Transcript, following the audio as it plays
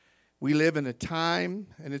We live in a time,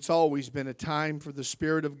 and it's always been a time for the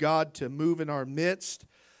Spirit of God to move in our midst.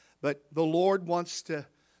 But the Lord wants to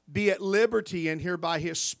be at liberty in here by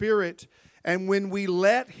His Spirit. And when we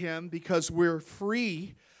let Him, because we're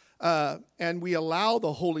free, and we allow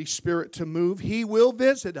the Holy Spirit to move, He will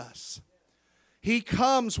visit us. He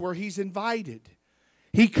comes where He's invited.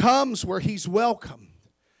 He comes where He's welcomed.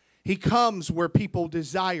 He comes where people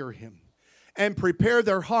desire Him and prepare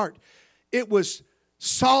their heart. It was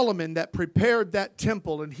Solomon that prepared that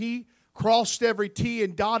temple, and he crossed every T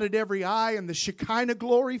and dotted every I, and the Shekinah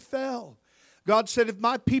glory fell. God said, if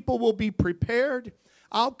my people will be prepared,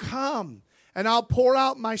 I'll come and I'll pour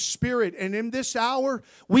out my Spirit. And in this hour,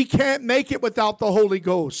 we can't make it without the Holy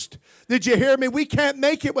Ghost. Did you hear me? We can't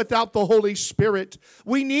make it without the Holy Spirit.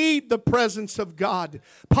 We need the presence of God.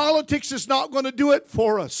 Politics is not going to do it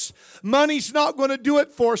for us. Money's not going to do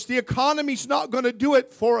it for us. The economy's not going to do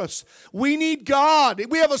it for us. We need God.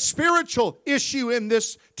 We have a spiritual issue in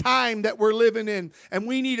this time that we're living in, and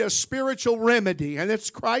we need a spiritual remedy, and it's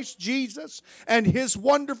Christ Jesus and His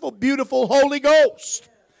wonderful, beautiful Holy Ghost.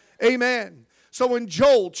 Amen. So in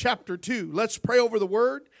Joel chapter 2, let's pray over the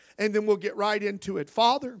word, and then we'll get right into it.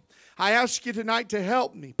 Father, I ask you tonight to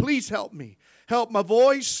help me. Please help me. Help my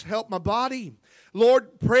voice. Help my body. Lord,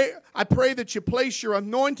 I pray that you place your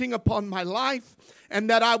anointing upon my life,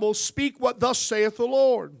 and that I will speak what thus saith the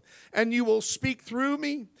Lord. And you will speak through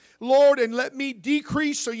me, Lord, and let me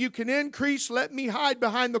decrease so you can increase. Let me hide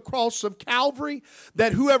behind the cross of Calvary,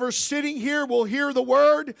 that whoever's sitting here will hear the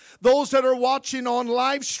word. Those that are watching on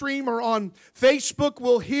live stream or on Facebook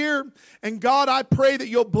will hear. And God, I pray that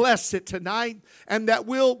you'll bless it tonight, and that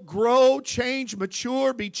we'll grow, change,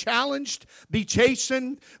 mature, be challenged, be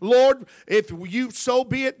chastened. Lord, if you so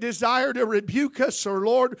be it desire to rebuke us, or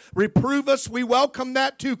Lord, reprove us, we welcome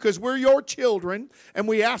that too, because we're your children, and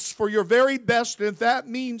we ask for your very best. And if that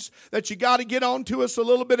means that you got to get on to us a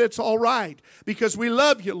little bit, it's all right, because we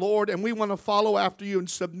love you, Lord, and we want to follow after you and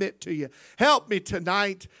submit to you. Help me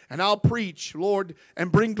tonight, and I'll preach, Lord,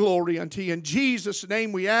 and bring glory unto you. In Jesus'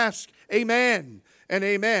 name we ask, amen and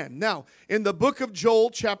amen. Now, in the book of Joel,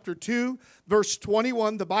 chapter 2, verse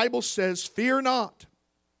 21, the Bible says, fear not,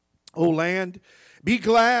 O land, be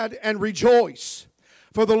glad and rejoice,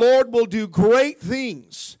 for the Lord will do great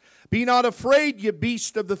things. Be not afraid, ye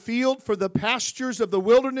beasts of the field, for the pastures of the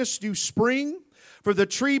wilderness do spring. For the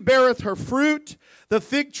tree beareth her fruit, the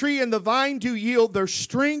fig tree and the vine do yield their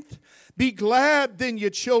strength. Be glad then, ye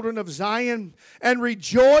children of Zion, and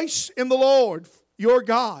rejoice in the Lord your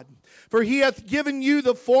God. For He hath given you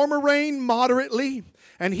the former rain moderately,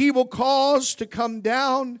 and He will cause to come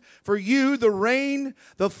down for you the rain,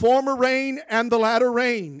 the former rain and the latter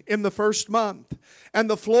rain in the first month. And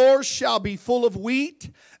the floors shall be full of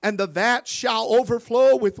wheat, and the vat shall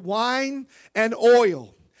overflow with wine and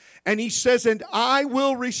oil. And He says, and I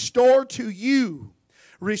will restore to you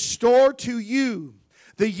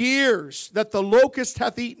the years that the locust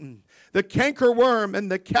hath eaten, the cankerworm and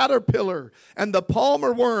the caterpillar and the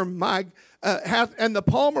palmer worm, my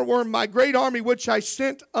great army which I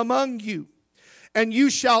sent among you. And you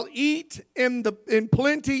shall eat in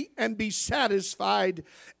plenty and be satisfied,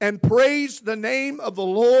 and praise the name of the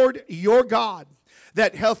Lord your God,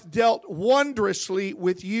 that hath dealt wondrously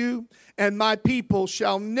with you, and my people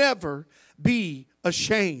shall never be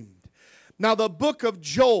ashamed. Now the book of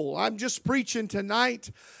Joel, I'm just preaching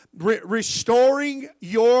tonight, restoring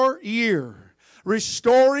your year.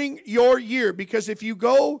 Restoring your year. Because if you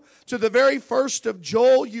go to the very first of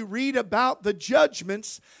Joel, you read about the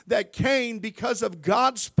judgments that came because of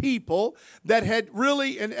God's people that had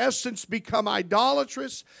really, in essence, become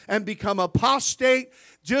idolatrous and become apostate.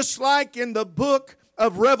 Just like in the book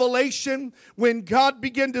of Revelation, when God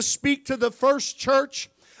began to speak to the first church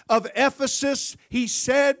of Ephesus, He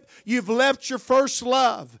said, you've left your first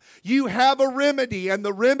love. You have a remedy, and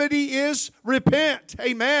the remedy is repent.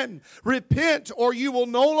 Amen. Repent, or you will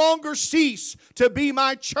no longer cease to be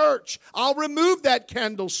my church. I'll remove that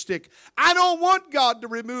candlestick. I don't want God to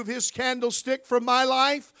remove His candlestick from my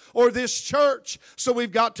life or this church, so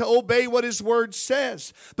we've got to obey what His word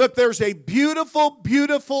says. But there's a beautiful,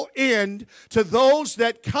 beautiful end to those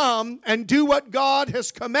that come and do what God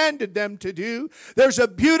has commanded them to do. There's a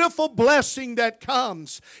beautiful blessing that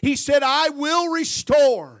comes. He said, I will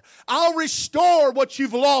restore. I'll restore what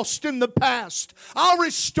you've lost in the past. I'll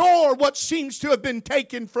restore what seems to have been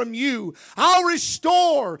taken from you. I'll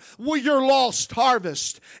restore your lost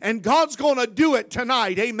harvest. And God's going to do it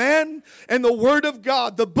tonight. Amen? And the Word of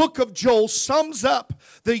God, the book of Joel, sums up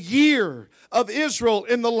the year of Israel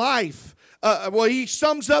in the life he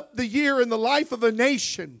sums up the year in the life of a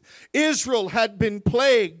nation. Israel had been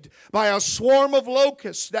plagued by a swarm of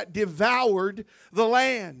locusts that devoured the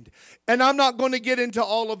land. And I'm not going to get into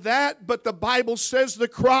all of that, but the Bible says the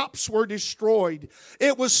crops were destroyed.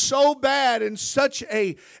 It was so bad, and such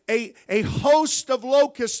a host of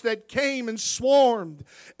locusts that came and swarmed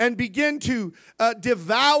and began to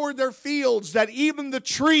devour their fields, that even the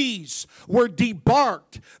trees were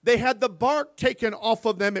debarked. They had the bark taken off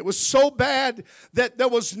of them. It was so bad that there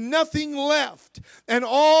was nothing left. And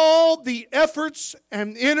all the efforts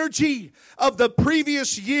and energy of the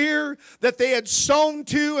previous year that they had sown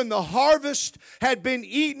to, and the harvest had been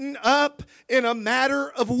eaten up in a matter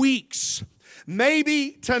of weeks.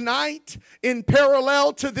 Maybe tonight, in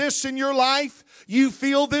parallel to this in your life, you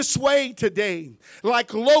feel this way today,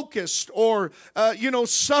 like locust, or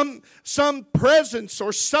some presence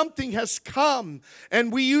or something has come.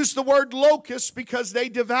 And we use the word locust because they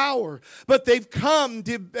devour, but they've come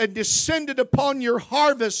and descended upon your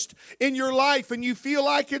harvest in your life, and you feel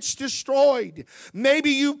like it's destroyed.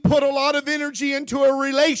 Maybe you put a lot of energy into a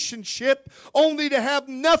relationship only to have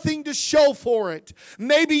nothing to show for it.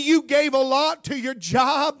 Maybe you gave a lot to your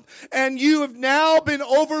job and you have now been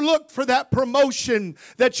overlooked for that promotion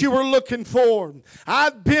that you were looking for.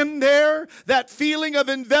 I've been there, that feeling of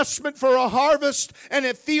investment for a harvest, and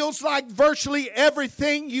it feels like virtually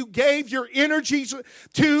everything you gave your energies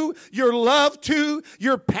to, your love to,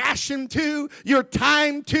 your passion to, your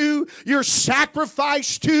time to, your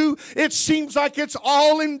sacrifice to, it seems like it's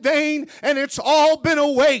all in vain and it's all been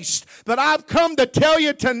a waste. But I've come to tell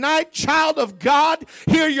you tonight, child of God,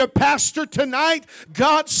 hear your pastor tonight.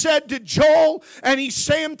 God said to Joel, and he's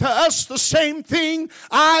saying to us the same thing: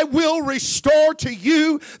 I will restore to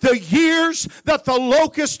you the years that the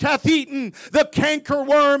locust hath eaten, the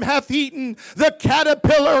cankerworm hath eaten, the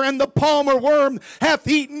caterpillar and the palmer worm hath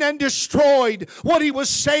eaten and destroyed. What he was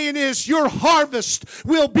saying is your harvest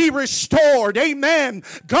will be restored. Amen.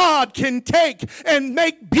 God can take and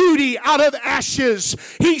make beauty out of ashes.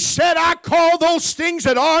 He said, I call those things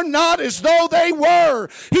that are not as though they were.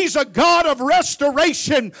 He's a God of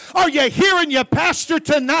restoration. Are you hearing your pastor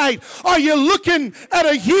tonight? Are you looking at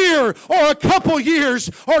a year or a couple years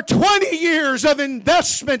or 20 years of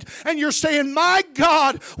investment and you're saying, my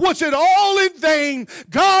God, was it all in vain?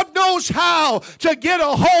 God knows how to get a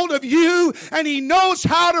hold of you, and He knows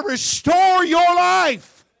how to restore your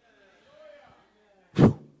life.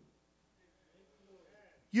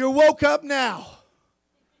 You woke up now.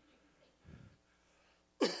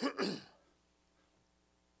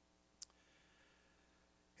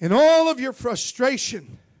 In all of your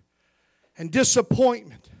frustration and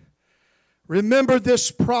disappointment, remember this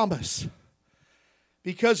promise.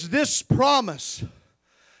 Because this promise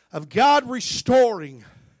of God restoring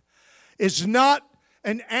is not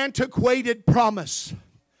an antiquated promise.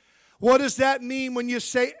 What does that mean when you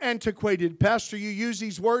say antiquated? Pastor, you use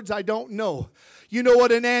these words, I don't know. You know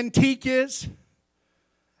what an antique is?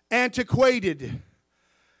 Antiquated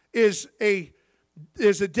is a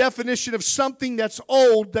definition of something that's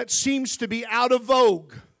old, that seems to be out of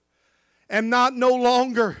vogue and no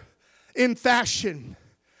longer in fashion.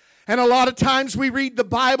 And a lot of times we read the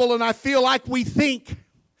Bible and I feel like we think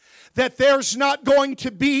that there's not going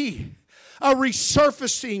to be a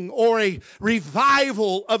resurfacing or a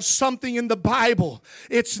revival of something in the Bible.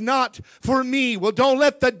 It's not for me. Well, don't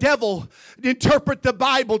let the devil interpret the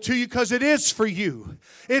Bible to you, because it is for you.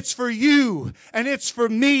 It's for you and it's for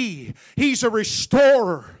me. He's a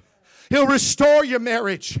restorer. He'll restore your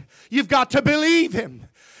marriage. You've got to believe Him.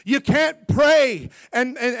 You can't pray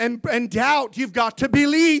and doubt. You've got to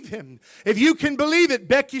believe Him. If you can believe it,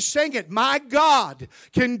 Becky sang it, my God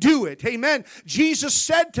can do it. Amen. Jesus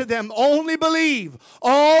said to them, only believe.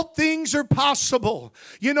 All things are possible.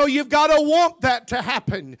 You know, you've got to want that to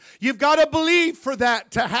happen. You've got to believe for that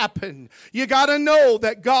to happen. You got to know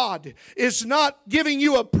that God is not giving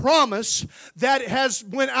you a promise that has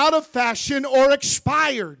went out of fashion or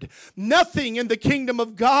expired. Nothing in the kingdom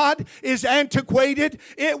of God is antiquated.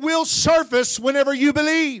 It will surface whenever you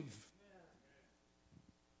believe.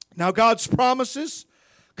 Now, God's promises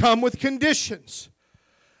come with conditions.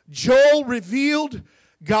 Joel revealed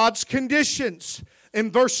God's conditions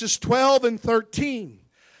in verses 12 and 13.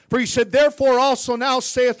 For he said, therefore also now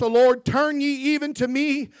saith the Lord, turn ye even to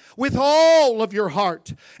me with all of your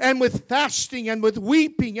heart, and with fasting, and with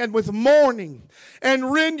weeping, and with mourning,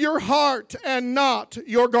 and rend your heart and not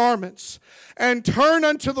your garments, and turn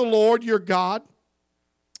unto the Lord your God.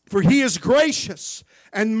 For He is gracious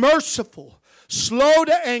and merciful, slow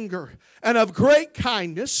to anger, and of great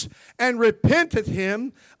kindness, and repenteth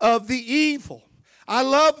Him of the evil. I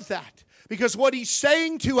love that, Because what he's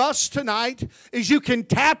saying to us tonight is you can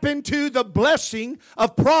tap into the blessing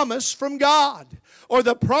of promise from God, or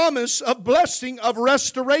the promise of blessing of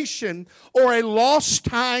restoration, or a lost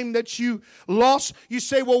time that you lost. You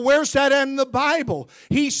say, well, where's that in the Bible?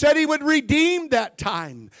 He said he would redeem that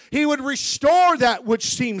time. He would restore that which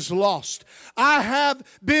seems lost. I have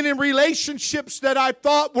been in relationships that I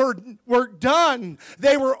thought were done.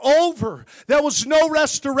 They were over. There was no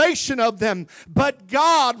restoration of them, but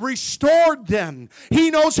God restored them.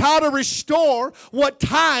 He knows how to restore what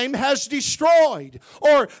time has destroyed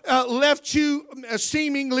or left you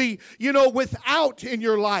seemingly, without in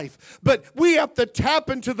your life. But we have to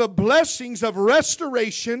tap into the blessings of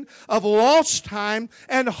restoration, of lost time,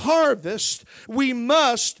 and harvest. We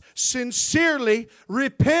must sincerely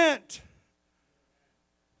repent.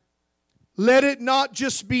 Let it not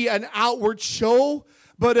just be an outward show,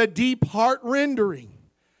 but a deep heart rendering.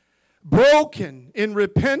 Broken in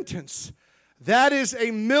repentance. That is a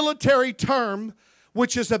military term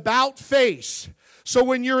which is about face. So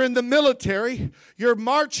when you're in the military, you're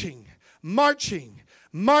marching.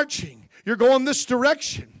 You're going this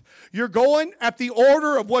direction. You're going at the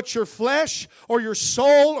order of what your flesh or your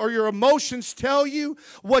soul or your emotions tell you,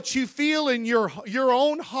 what you feel in your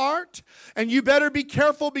own heart. And you better be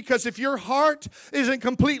careful, because if your heart isn't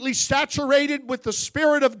completely saturated with the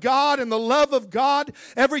Spirit of God and the love of God,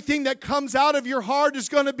 everything that comes out of your heart is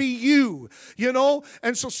going to be you.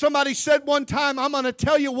 And so somebody said one time, I'm going to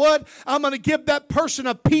tell you what, I'm going to give that person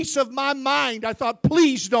a piece of my mind. I thought,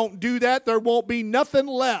 please don't do that. There won't be nothing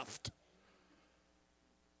left.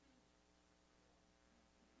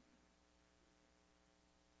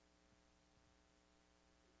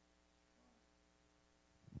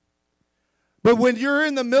 But when you're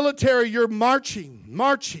in the military, you're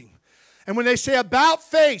marching. And when they say about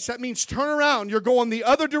face, that means turn around. You're going the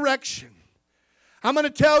other direction. I'm going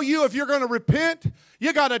to tell you, if you're going to repent,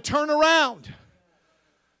 you got to turn around.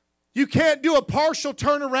 You can't do a partial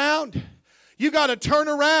turnaround. You got to turn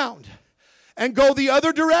around and go the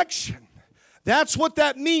other direction. That's what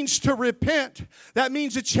that means to repent. That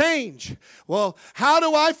means a change. Well, how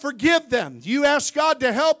do I forgive them? You ask God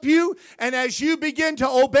to help you, and as you begin to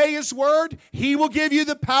obey His word, He will give you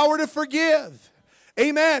the power to forgive.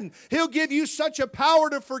 Amen. He'll give you such a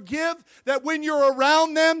power to forgive that when you're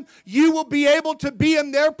around them, you will be able to be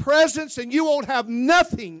in their presence and you won't have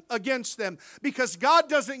nothing against them, because God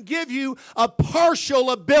doesn't give you a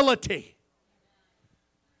partial ability.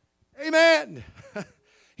 Amen.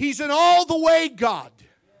 He's an all-the-way God.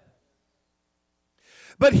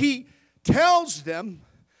 But He tells them,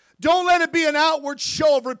 don't let it be an outward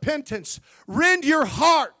show of repentance. Rend your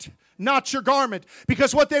heart, not your garment.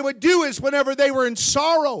 Because what they would do is whenever they were in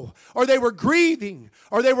sorrow or they were grieving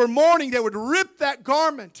or they were mourning, they would rip that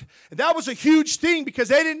garment. And that was a huge thing, because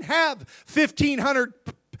they didn't have 1,500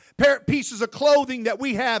 pieces of clothing that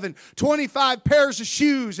we have, and 25 pairs of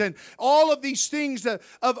shoes, and all of these things of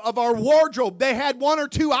our wardrobe. They had one or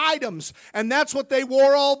two items, and that's what they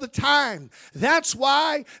wore all the time. That's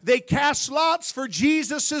why they cast lots for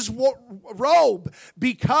Jesus' robe,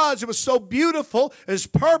 because it was so beautiful. As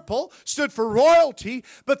purple stood for royalty,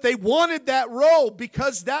 but they wanted that robe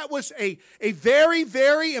because that was a very,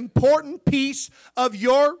 very important piece of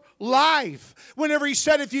your life. Whenever He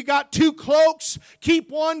said, if you got 2 cloaks,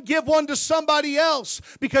 keep one, give one to somebody else,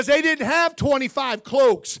 because they didn't have 25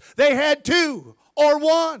 cloaks. They had 2 or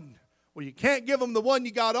 1. Well, you can't give them the one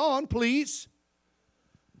you got on, please,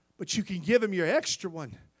 but you can give them your extra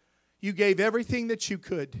one. You gave everything that you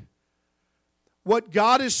could. What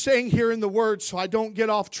God is saying here in the Word, so I don't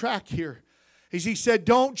get off track here, is He said,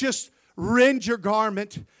 don't just rend your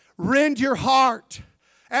garment, rend your heart.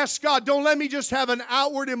 Ask God, don't let me just have an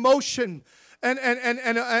outward emotion and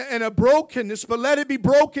a brokenness, but let it be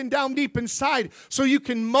broken down deep inside so you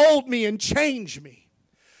can mold me and change me.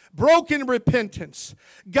 Broken repentance.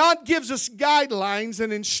 God gives us guidelines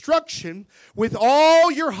and instruction with all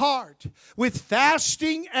your heart, with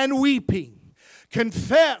fasting and weeping.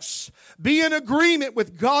 Confess. Be in agreement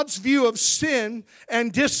with God's view of sin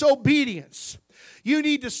and disobedience. You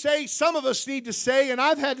need to say, some of us need to say, and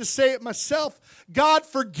I've had to say it myself, God,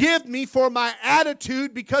 forgive me for my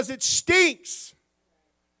attitude, because it stinks.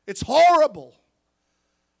 It's horrible.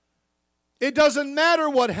 It doesn't matter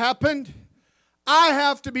what happened. I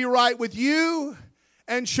have to be right with you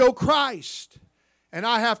and show Christ. And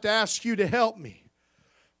I have to ask you to help me.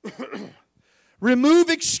 Remove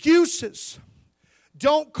excuses.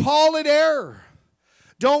 Don't call it error.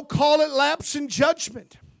 Don't call it lapse in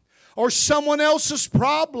judgment, or someone else's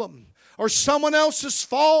problem, or someone else's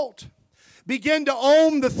fault. Begin to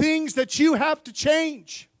own the things that you have to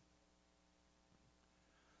change.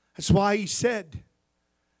 That's why he said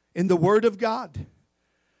in the Word of God,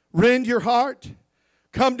 rend your heart.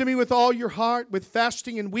 Come to me with all your heart, with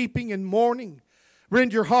fasting and weeping and mourning.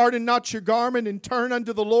 Rend your heart and not your garment, and turn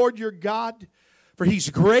unto the Lord your God. For he's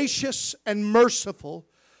gracious and merciful,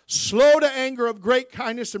 slow to anger, of great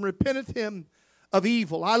kindness, and repenteth him of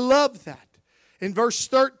evil. I love that. In verse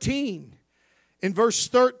 13, it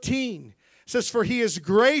says, for he is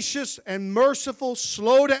gracious and merciful,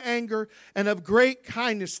 slow to anger, and of great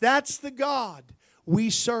kindness. That's the God we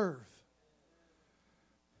serve.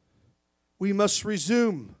 We must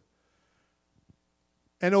resume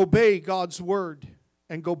and obey God's word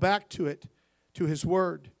and go back to it, to his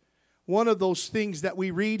word. One of those things that we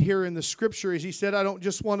read here in the scripture is he said, I don't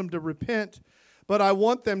just want them to repent, but I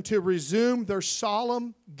want them to resume their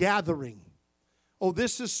solemn gathering. Oh,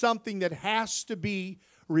 this is something that has to be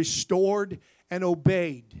restored and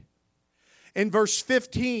obeyed. In verse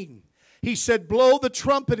 15, he said, blow the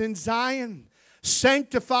trumpet in Zion,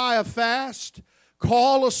 sanctify a fast,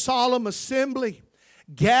 call a solemn assembly,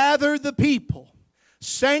 gather the people,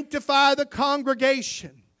 sanctify the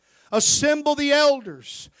congregation, assemble the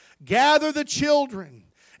elders, gather the children,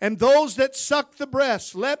 and those that suck the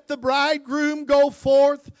breast. Let the bridegroom go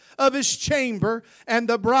forth of his chamber, and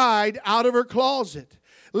the bride out of her closet.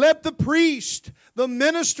 Let the priest, the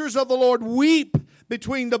ministers of the Lord, weep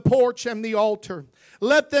between the porch and the altar.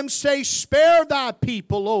 Let them say, spare thy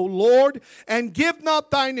people, O Lord, and give not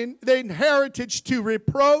thine heritage to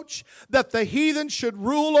reproach, that the heathen should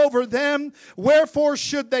rule over them. Wherefore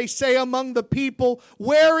should they say among the people,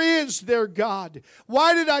 where is their God?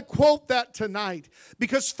 Why did I quote that tonight?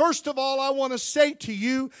 Because first of all, I want to say to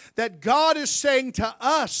you that God is saying to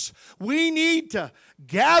us, we need to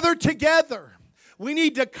gather together. We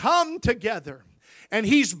need to come together. And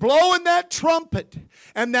he's blowing that trumpet.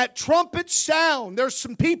 And that trumpet sound, there's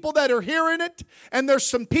some people that are hearing it, and there's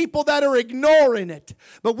some people that are ignoring it.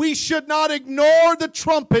 But we should not ignore the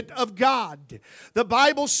trumpet of God. The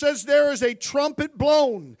Bible says there is a trumpet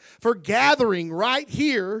blown for gathering right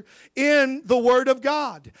here in the Word of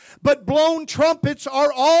God. But blown trumpets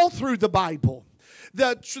are all through the Bible.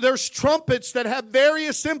 There's trumpets that have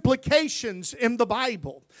various implications in the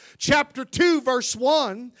Bible. Chapter 2, verse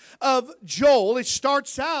 1 of Joel, it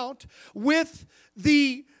starts out with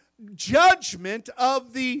the judgment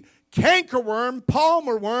of the cankerworm,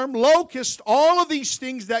 palmer worm, locust, all of these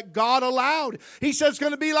things that God allowed. He says it's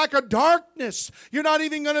going to be like a darkness. You're not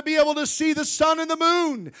even going to be able to see the sun and the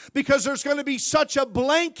moon because there's going to be such a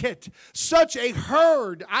blanket, such a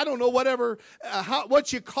herd. I don't know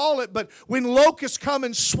what you call it, but when locusts come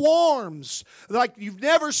in swarms like you've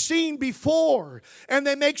never seen before, and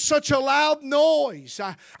they make such a loud noise.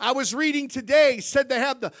 I was reading today, said they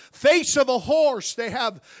have the face of a horse. They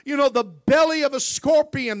have, the belly of a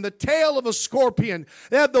scorpion, the tail of a scorpion.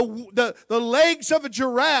 They have the legs of a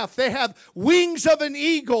giraffe. They have wings of an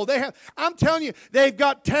eagle. I'm telling you, they've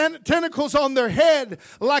got tentacles on their head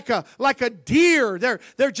like a deer.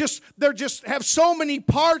 They're just have so many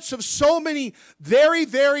parts of so many very,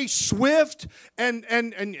 very swift and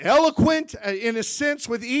eloquent in a sense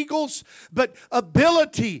with eagles, but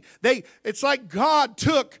ability. It's like God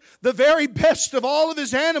took the very best of all of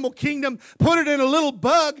his animal kingdom, put it in a little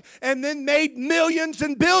bug, and then made millions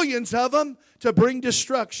and billions of them to bring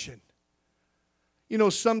destruction.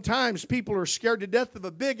 Sometimes people are scared to death of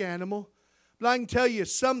a big animal, but I can tell you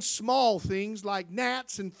some small things like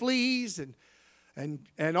gnats and fleas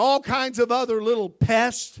and all kinds of other little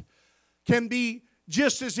pests can be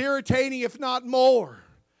just as irritating, if not more.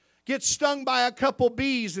 Get stung by a couple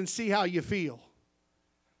bees and see how you feel.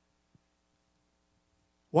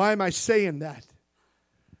 Why am I saying that?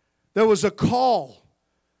 There was a call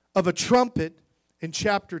of a trumpet in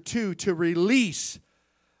chapter 2 to release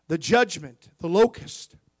the judgment, the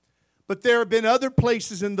locust. But there have been other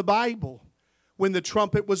places in the Bible when the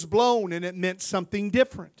trumpet was blown and it meant something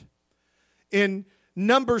different. In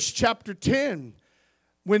Numbers chapter 10,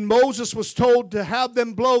 when Moses was told to have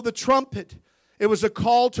them blow the trumpet, it was a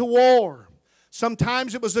call to war.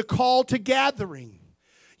 Sometimes it was a call to gathering.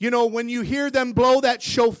 When you hear them blow that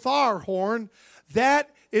shofar horn,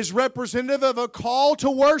 that is representative of a call to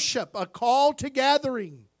worship, a call to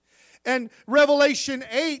gathering. And Revelation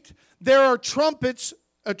 8, there are trumpet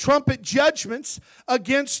judgments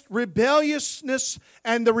against rebelliousness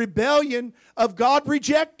and the rebellion of God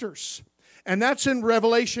rejectors. And that's in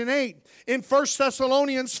Revelation 8. In 1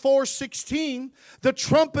 Thessalonians 4:16, the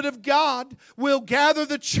trumpet of God will gather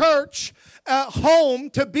the church home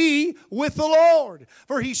to be with the Lord.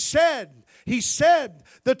 For he said, He said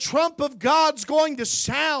the trump of God's going to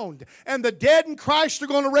sound, and the dead in Christ are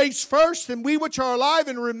going to raise first, and we which are alive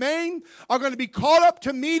and remain are going to be caught up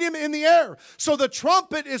to meet Him in the air. So the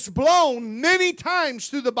trumpet is blown many times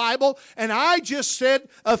through the Bible, and I just said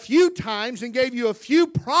a few times and gave you a few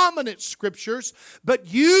prominent scriptures,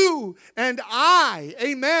 but you and I,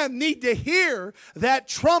 amen, need to hear that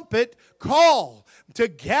trumpet call to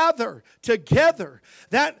gather together.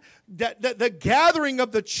 That the gathering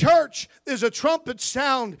of the church is a trumpet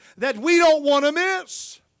sound that we don't want to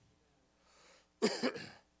miss.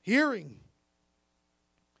 Hearing.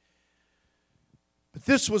 But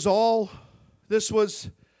this was all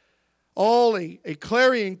a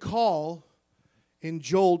clarion call in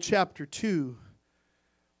Joel chapter 2.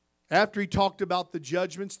 After he talked about the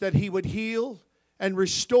judgments, that He would heal and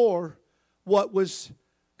restore what was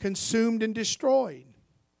consumed and destroyed.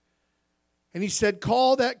 And He said,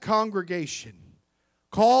 call that congregation.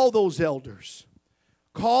 Call those elders.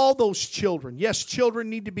 Call those children. Yes, children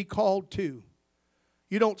need to be called too.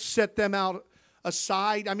 You don't set them out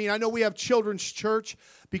aside. I mean, I know we have children's church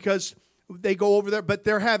because they go over there, but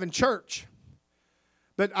they're having church.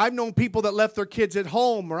 But I've known people that left their kids at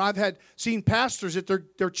home, or I've seen pastors that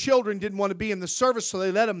their children didn't want to be in the service, so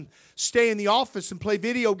they let them stay in the office and play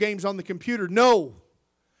video games on the computer. No.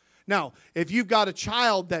 Now, if you've got a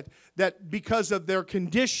child that because of their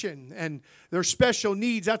condition and their special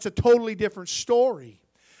needs, that's a totally different story.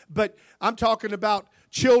 But I'm talking about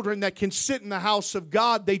children that can sit in the house of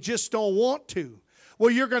God, they just don't want to. Well,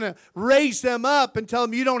 you're going to raise them up and tell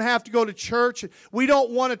them you don't have to go to church. We don't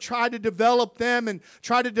want to try to develop them and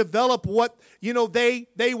try to develop what they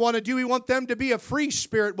want to do. We want them to be a free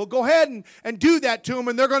spirit. Well, go ahead and do that to them,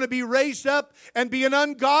 and they're going to be raised up and be an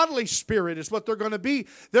ungodly spirit is what they're going to be.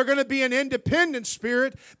 They're going to be an independent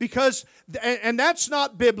spirit and that's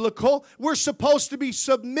not biblical. We're supposed to be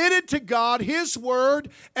submitted to God, His Word,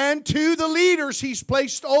 and to the leaders He's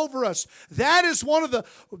placed over us. That is one of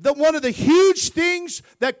the huge things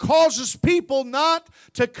that causes people not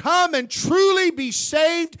to come and truly be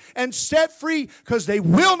saved and set free, because they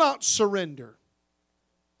will not surrender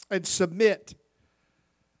and submit.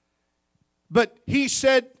 But He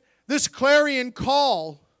said this clarion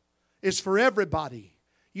call is for everybody.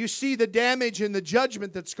 You see the damage and the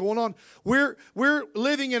judgment that's going on. We're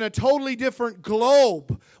living in a totally different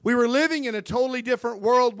globe. We were living in a totally different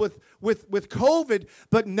world with COVID,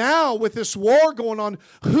 but now with this war going on,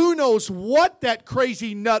 who knows what that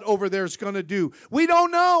crazy nut over there is going to do. We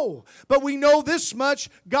don't know, but we know this much: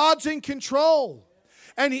 God's in control.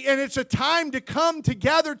 And it's a time to come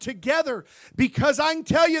together, because I can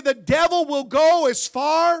tell you the devil will go as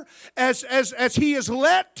far as he is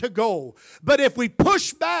let to go. But if we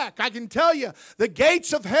push back, I can tell you the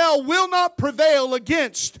gates of hell will not prevail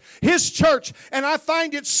against His church. And I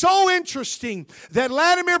find it so interesting that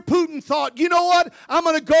Vladimir Putin thought, you know what, I'm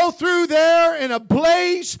going to go through there in a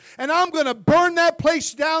blaze and I'm going to burn that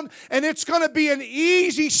place down, and it's going to be an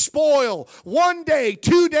easy spoil. 1 day,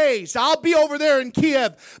 2 days, I'll be over there in Kiev.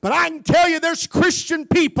 But I can tell you there's Christian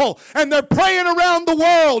people, and they're praying around the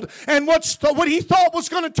world, and what he thought was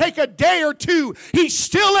going to take a day or two, he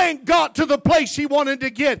still ain't got to the place he wanted to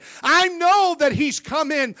get. I know that he's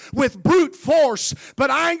come in with brute force, but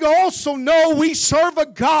I also know we serve a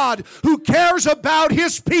God who cares about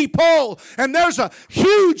His people, and there's a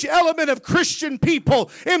huge element of Christian people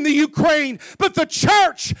in the Ukraine, but the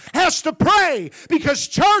church has to pray, because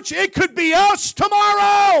church, it could be us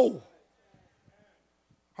tomorrow.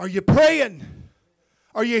 Are you praying?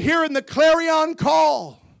 Are you hearing the clarion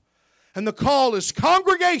call? And the call is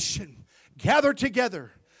congregation, gather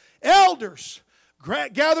together. Elders,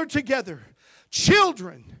 gather together.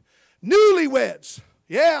 Children, newlyweds.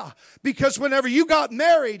 Yeah, because whenever you got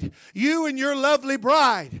married, you and your lovely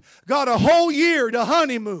bride got a whole year to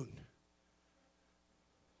honeymoon.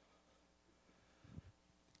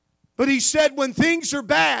 But He said when things are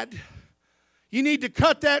bad, you need to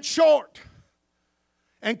cut that short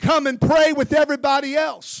and come and pray with everybody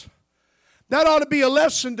else. That ought to be a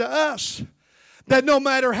lesson to us, that no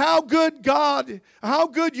matter how good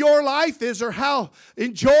your life is, or how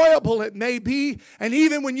enjoyable it may be, and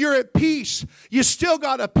even when you're at peace, you still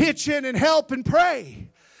got to pitch in and help and pray.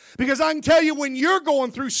 Because I can tell you, when you're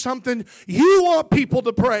going through something, you want people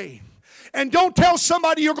to pray. And don't tell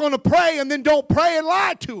somebody you're going to pray and then don't pray and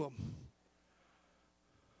lie to them.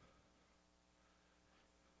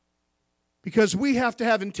 Because we have to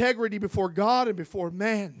have integrity before God and before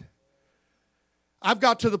man. I've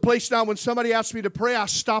got to the place now when somebody asks me to pray, I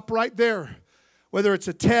stop right there. Whether it's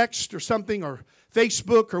a text or something or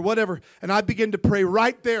Facebook or whatever. And I begin to pray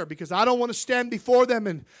right there, because I don't want to stand before them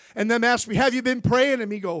and them ask me, have you been praying? And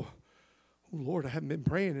me go, Lord, I haven't been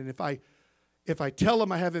praying. And if I tell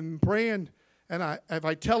them I haven't been praying, and if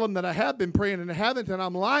I tell them that I have been praying and I haven't, then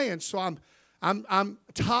I'm lying. So I'm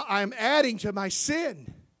adding to my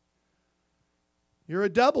sin. You're a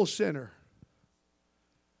double sinner.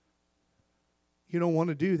 You don't want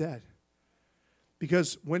to do that.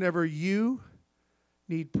 Because whenever you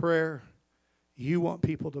need prayer, you want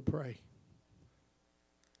people to pray.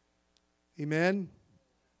 Amen?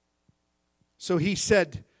 So he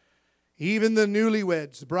said, even the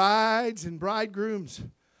newlyweds, brides and bridegrooms,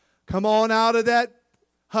 come on out of that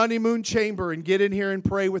honeymoon chamber and get in here and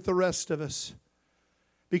pray with the rest of us.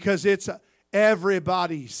 Because it's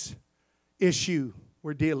everybody's issue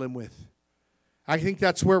we're dealing with. I think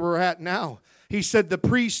that's where we're at now. He said the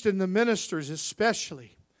priest and the ministers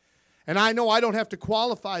especially. And I know I don't have to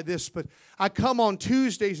qualify this, but I come on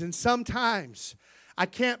Tuesdays and sometimes I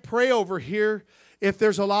can't pray over here if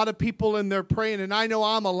there's a lot of people in there praying, and I know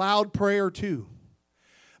I'm a loud prayer too.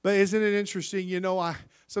 But isn't it interesting? You know,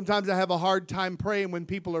 sometimes I have a hard time praying when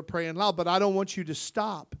people are praying loud, but I don't want you to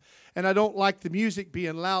stop. And I don't like the music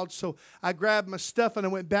being loud, so I grabbed my stuff and I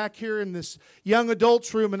went back here in this young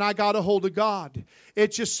adults room and I got a hold of God.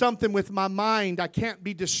 It's just something with my mind. I can't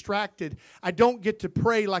be distracted. I don't get to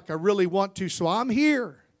pray like I really want to, so I'm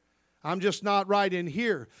here. I'm just not right in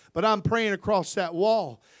here, but I'm praying across that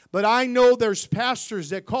wall. But I know there's pastors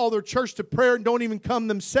that call their church to prayer and don't even come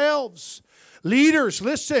themselves. Leaders,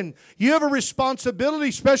 listen, you have a responsibility,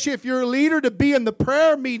 especially if you're a leader, to be in the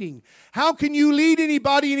prayer meeting. How can you lead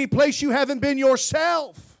anybody any place you haven't been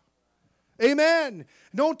yourself? Amen.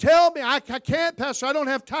 Don't tell me, I can't, Pastor, I don't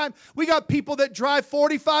have time. We got people that drive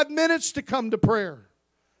 45 minutes to come to prayer.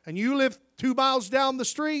 And you live 2 miles down the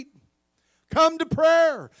street. Come to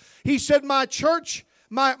prayer. He said, my church,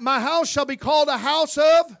 my house shall be called a house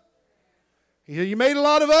of. You made a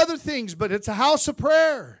lot of other things, but it's a house of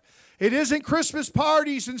prayer. It isn't Christmas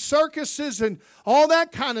parties and circuses and all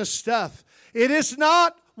that kind of stuff. It is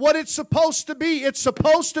not what it's supposed to be. It's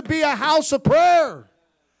supposed to be a house of prayer.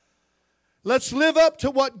 Let's live up to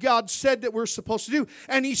what God said that we're supposed to do.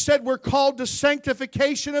 And He said we're called to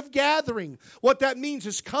sanctification of gathering. What that means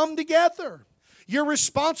is come together. You're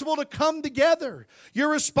responsible to come together. You're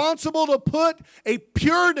responsible to put a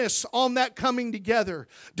pureness on that coming together.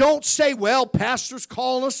 Don't say, well, pastor's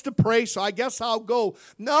calling us to pray, so I guess I'll go.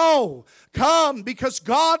 No, come because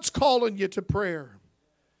God's calling you to prayer.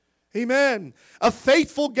 Amen. A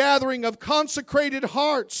faithful gathering of consecrated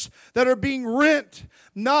hearts that are being rent,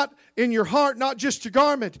 not in your heart, not just your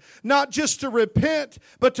garment, not just to repent,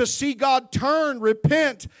 but to see God turn,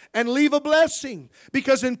 repent, and leave a blessing.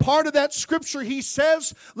 Because in part of that scripture he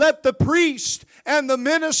says, let the priest and the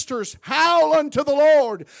ministers howl unto the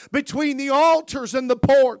Lord between the altars and the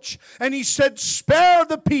porch. And he said, spare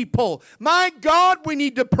the people. My God, we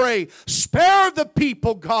need to pray. Spare the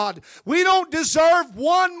people, God. We don't deserve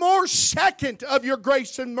one more second of your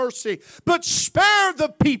grace and mercy, but spare the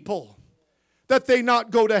people, that they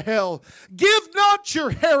not go to hell. Give not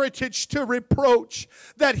your heritage to reproach,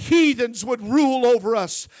 that heathens would rule over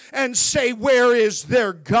us and say, where is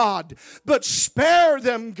their God? But spare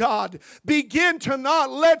them, God. Begin to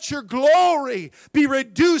not let your glory be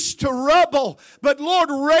reduced to rubble, but Lord,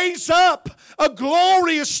 raise up a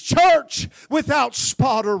glorious church without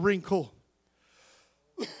spot or wrinkle.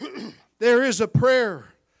 There is a prayer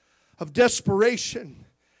of desperation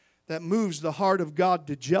that moves the heart of God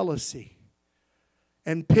to jealousy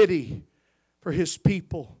and pity for His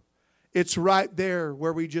people. It's right there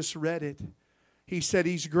where we just read it. He said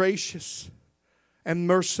He's gracious and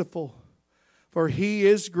merciful, for He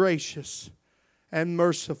is gracious and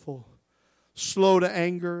merciful, slow to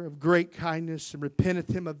anger, of great kindness, and repenteth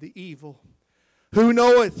Him of the evil. Who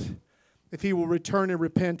knoweth if He will return and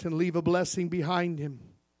repent and leave a blessing behind Him?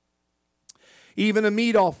 Even a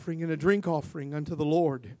meat offering and a drink offering unto the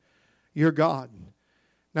Lord your God.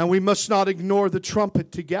 Now we must not ignore the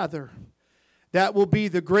trumpet together. That will be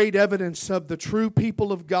the great evidence of the true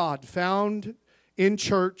people of God found in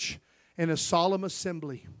church in a solemn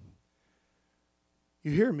assembly.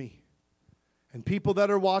 You hear me? And people that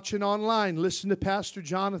are watching online, listen to Pastor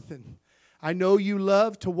Jonathan. I know you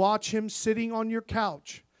love to watch him sitting on your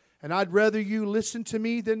couch. And I'd rather you listen to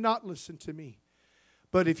me than not listen to me.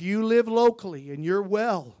 But if you live locally and you're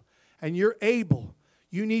well and you're able,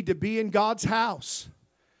 you need to be in God's house.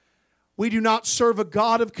 We do not serve a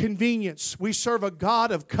God of convenience. We serve a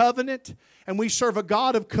God of covenant, and we serve a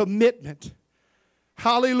God of commitment.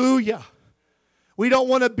 Hallelujah. We don't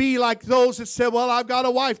want to be like those that say, well, I've got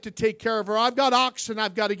a wife to take care of, or I've got oxen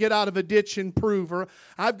I've got to get out of a ditch and prove, or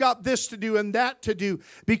I've got this to do and that to do.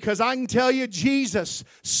 Because I can tell you, Jesus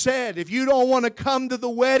said, if you don't want to come to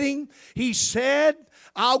the wedding, He said,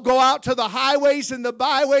 I'll go out to the highways and the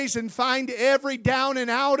byways and find every down and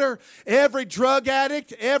outer, every drug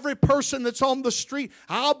addict, every person that's on the street.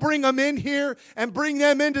 I'll bring them in here and bring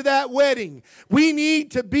them into that wedding. We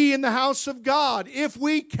need to be in the house of God if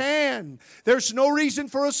we can. There's no reason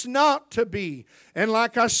for us not to be. And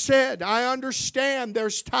like I said, I understand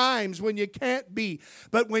there's times when you can't be.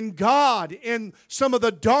 But when God, in some of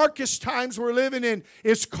the darkest times we're living in,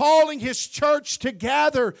 is calling His church to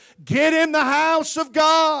gather, get in the house of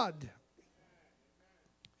God.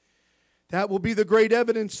 That will be the great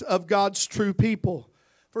evidence of God's true people.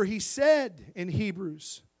 For He said in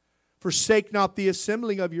Hebrews, forsake not the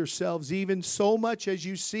assembling of yourselves, even so much as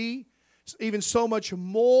you see, even so much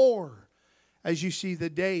more as you see the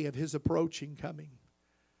day of His approaching coming.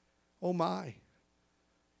 Oh my.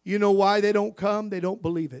 You know why they don't come? They don't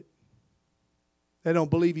believe it. They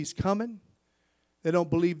don't believe He's coming. They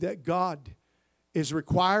don't believe that God is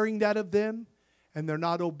requiring that of them, and they're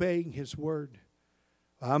not obeying His word.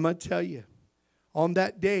 I'm going to tell you, on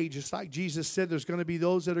that day, just like Jesus said, there's going to be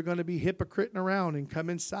those that are going to be hypocriting around and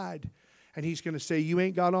come inside, and He's going to say, you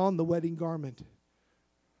ain't got on the wedding garment.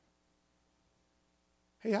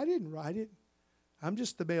 Hey, I didn't write it. I'm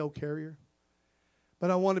just the mail carrier.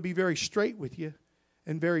 But I want to be very straight with you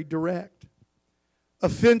and very direct.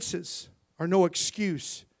 Offenses are no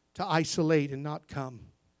excuse to isolate and not come.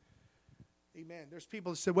 Amen. There's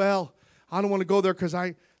people that say, well, I don't want to go there because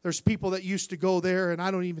there's people that used to go there and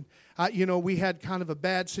I don't even, we had kind of a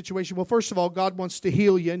bad situation. Well, first of all, God wants to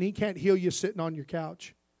heal you, and He can't heal you sitting on your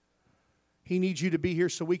couch. He needs you to be here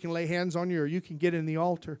so we can lay hands on you, or you can get in the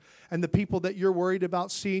altar. And the people that you're worried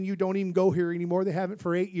about seeing you don't even go here anymore. They haven't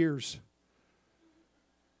for 8 years.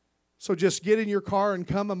 So just get in your car and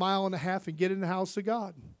come 1.5 miles and get in the house of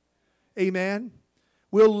God. Amen.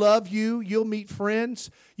 We'll love you. You'll meet friends.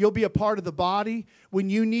 You'll be a part of the body. When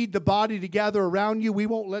you need the body to gather around you, we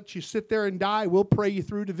won't let you sit there and die. We'll pray you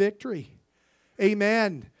through to victory.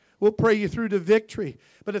 Amen. We'll pray you through to victory.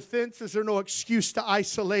 But offenses are no excuse to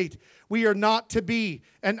isolate. We are not to be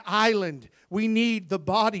an island. We need the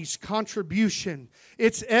body's contribution.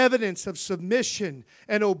 It's evidence of submission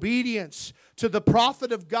and obedience to the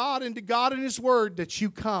prophet of God and to God and His word that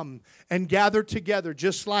you come and gather together,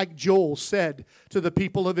 just like Joel said to the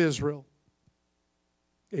people of Israel.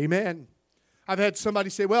 Amen. I've had somebody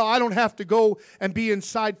say, well, I don't have to go and be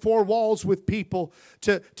inside 4 walls with people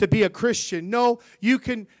to be a Christian. No,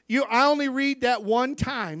 I only read that one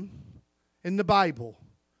time in the Bible.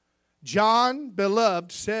 John,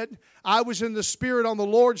 beloved, said, I was in the Spirit on the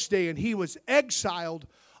Lord's day, and he was exiled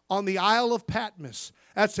on the Isle of Patmos.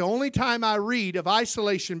 That's the only time I read of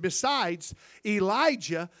isolation besides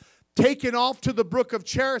Elijah taken off to the brook of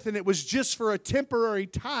Cherith, and it was just for a temporary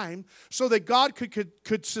time so that God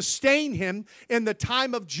could sustain him in the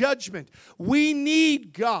time of judgment. We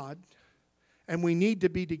need God, and we need to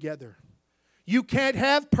be together. You can't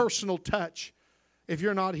have personal touch if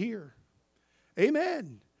you're not here.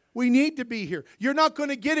 Amen. We need to be here. You're not going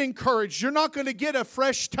to get encouraged. You're not going to get a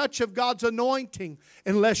fresh touch of God's anointing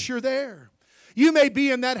unless you're there. You may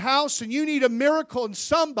be in that house and you need a miracle in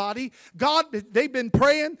somebody. God, they've been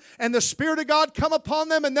praying and the Spirit of God come upon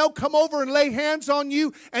them and they'll come over and lay hands on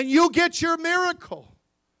you and you'll get your miracle.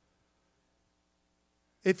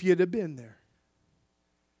 If you'd have been there.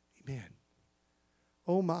 Amen.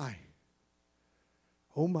 Oh my.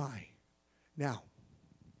 Oh my. Now,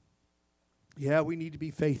 yeah, we need to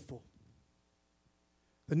be faithful.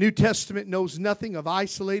 The New Testament knows nothing of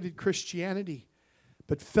isolated Christianity,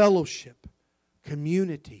 but fellowship,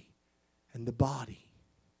 community, and the body.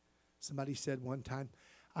 Somebody said one time,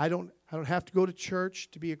 I don't have to go to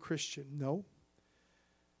church to be a Christian. No.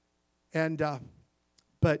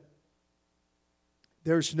 But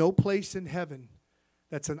there's no place in heaven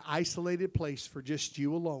that's an isolated place for just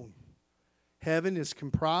you alone. Heaven is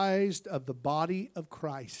comprised of the body of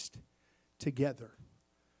Christ together.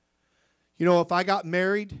 You know, if I got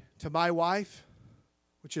married to my wife,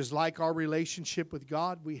 which is like our relationship with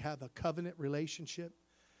God, we have a covenant relationship,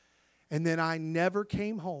 and then I never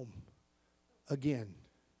came home again,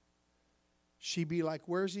 she'd be like,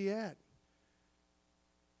 where's he at?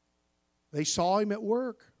 They saw him at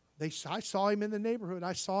work. I saw him in the neighborhood.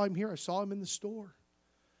 I saw him here. I saw him in the store.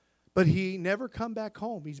 But he never come back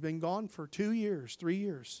home. He's been gone for 2 years, 3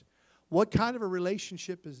 years. What kind of a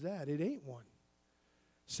relationship is that? It ain't one.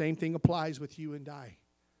 Same thing applies with you and I.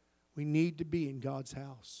 We need to be in God's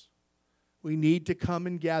house. We need to come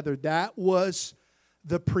and gather. That was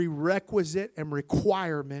the prerequisite and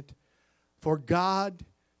requirement for God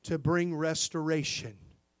to bring restoration.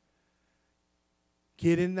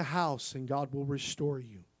 Get in the house and God will restore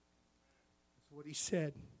you. That's what He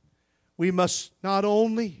said. We must not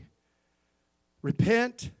only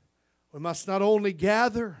repent, we must not only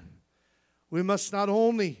gather, we must not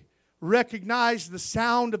only recognize the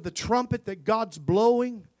sound of the trumpet that God's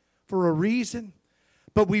blowing for a reason,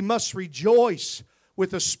 but we must rejoice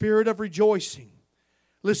with a spirit of rejoicing.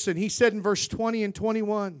 Listen, He said in verse 20 and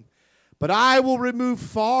 21, "But I will remove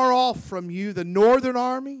far off from you the northern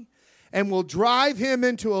army, and will drive him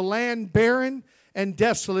into a land barren and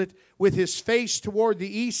desolate, with his face toward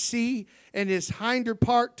the east sea, and his hinder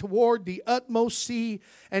part toward the utmost sea.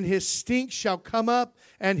 And his stink shall come up,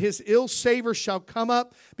 and his ill savor shall come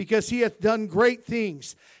up, because he hath done great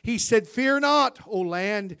things. He said, Fear not, O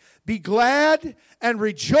land, be glad and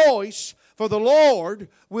rejoice, for the Lord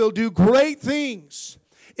will do great things."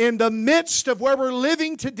 In the midst of where we're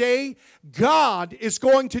living today, God is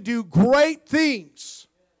going to do great things.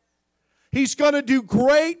 He's going to do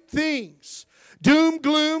great things. Doom,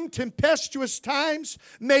 gloom, tempestuous times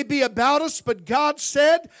may be about us, but God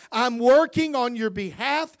said, I'm working on your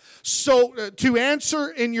behalf to answer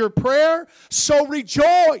in your prayer. So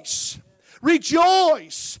rejoice.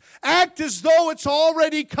 Rejoice. Act as though it's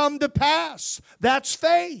already come to pass. That's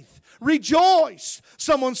faith. Rejoice.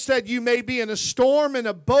 Someone said you may be in a storm in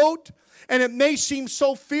a boat, and it may seem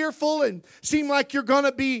so fearful and seem like you're going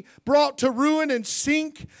to be brought to ruin and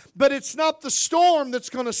sink. But it's not the storm that's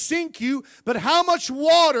going to sink you, but how much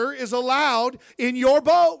water is allowed in your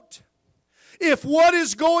boat. If what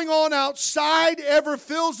is going on outside ever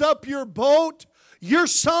fills up your boat, you're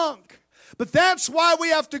sunk. But that's why we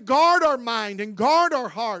have to guard our mind and guard our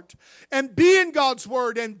heart and be in God's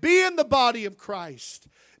Word and be in the body of Christ.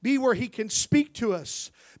 Be where He can speak to us.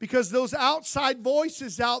 Because those outside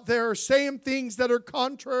voices out there are saying things that are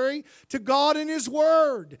contrary to God and His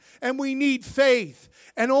Word. And we need faith.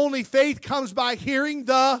 And only faith comes by hearing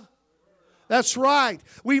the... That's right.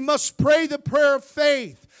 We must pray the prayer of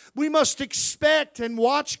faith. We must expect and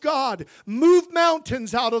watch God move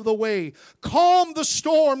mountains out of the way, calm the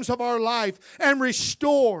storms of our life, and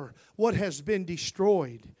restore what has been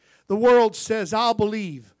destroyed. The world says, I'll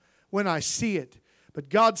believe when I see it. But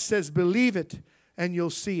God says, believe it and you'll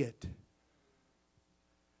see it.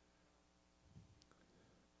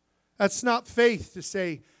 That's not faith to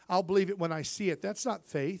say, I'll believe it when I see it. That's not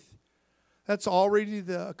faith. That's already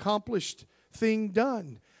the accomplished thing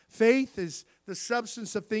done. Faith is the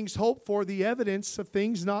substance of things hoped for, the evidence of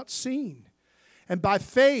things not seen. And by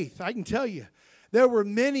faith, I can tell you, there were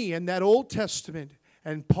many in that Old Testament,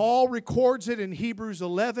 and Paul records it in Hebrews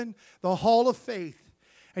 11, the hall of faith.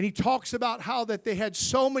 And he talks about how that they had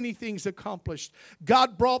so many things accomplished.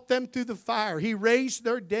 God brought them through the fire. He raised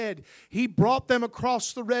their dead. He brought them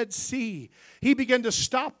across the Red Sea. He began to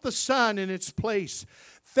stop the sun in its place.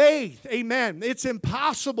 Faith, amen. It's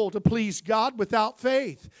impossible to please God without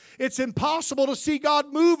faith. It's impossible to see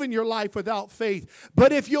God move in your life without faith.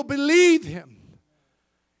 But if you'll believe Him,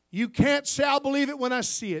 you can't say, I'll believe it when I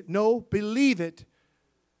see it. No, believe it.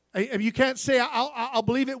 You can't say, I'll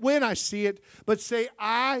believe it when I see it, but say,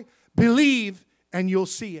 I believe and you'll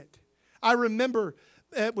see it. I remember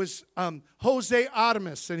it was Jose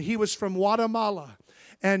Artemis, and he was from Guatemala.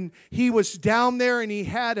 And he was down there, and he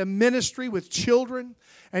had a ministry with children,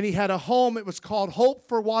 and he had a home. It was called Hope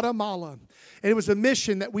for Guatemala. And it was a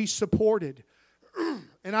mission that we supported.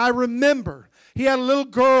 And I remember he had a little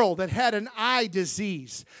girl that had an eye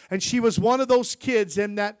disease, and she was one of those kids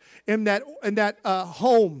in that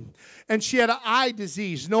home, and she had an eye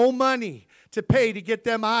disease, no money to pay to get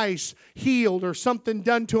them eyes healed or something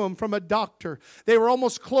done to them from a doctor. They were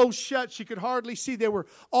almost closed shut. She could hardly see. They were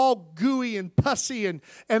all gooey and pussy, and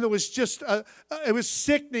it was just, it was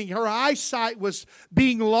sickening. Her eyesight was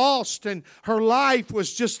being lost, and her life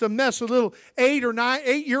was just a mess. A little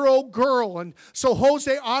 8-year-old girl. And so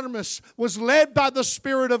Jose Artemis was led by the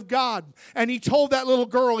Spirit of God, and he told that little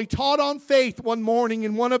girl, he taught on faith one morning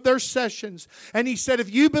in one of their sessions, and he said,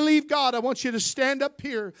 if you believe God, I want you to stand up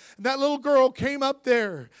here. And that little girl came up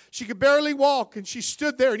there. She could barely walk, and she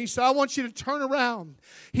stood there, and he said, I want you to turn around.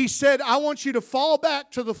 He said, I want you to fall back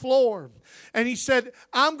to the floor. And he said,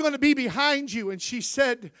 I'm going to be behind you. And she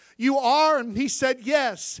said, you are? And he said,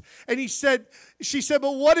 yes. And she said,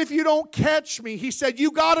 but what if you don't catch me? He said,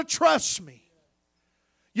 you got to trust me.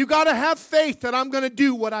 You got to have faith that I'm going to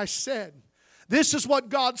do what I said. This is what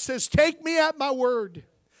God says. Take me at my word.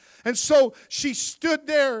 And so she stood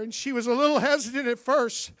there, and she was a little hesitant at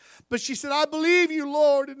first. But she said, I believe you,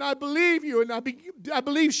 Lord, and I believe you. And I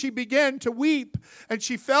believe she began to weep. And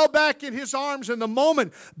she fell back in his arms. And the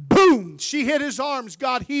moment, boom, she hit his arms.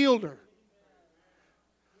 God healed her.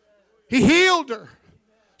 He healed her.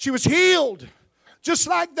 She was healed. Just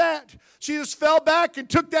like that. She just fell back and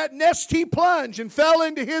took that nesty plunge and fell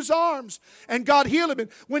into his arms. And God healed him.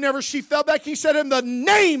 And whenever she fell back, he said, in the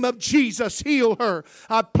name of Jesus, heal her.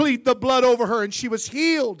 I plead the blood over her. And she was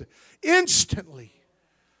healed instantly.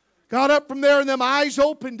 Got up from there and them eyes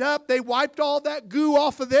opened up. They wiped all that goo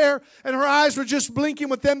off of there. And her eyes were just blinking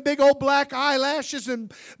with them big old black eyelashes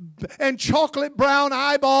and chocolate brown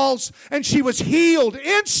eyeballs. And she was healed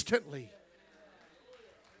instantly.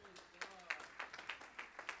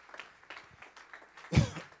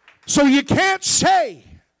 So you can't say,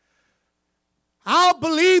 I'll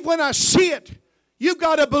believe when I see it. You've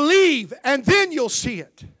got to believe and then you'll see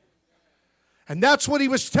it. And that's what he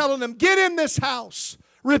was telling them. Get in this house.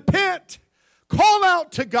 Repent. Call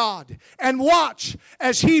out to God and watch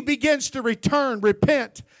as he begins to return.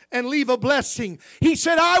 Repent and leave a blessing. He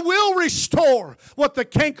said, I will restore what the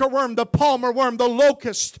cankerworm, the palmer worm, the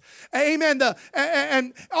locust, amen,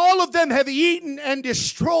 and all of them have eaten and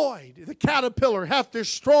destroyed. The caterpillar hath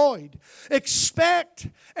destroyed. Expect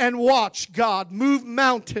and watch God move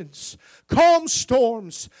mountains, calm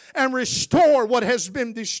storms, and restore what has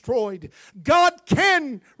been destroyed. God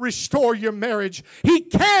can restore your marriage. He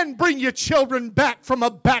can bring your children back from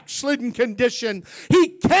a backslidden condition. He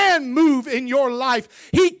can move in your life.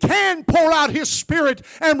 He can pour out His Spirit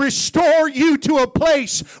and restore you to a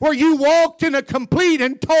place where you walked in a complete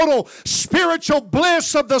and total spiritual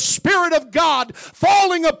bliss of the Spirit of God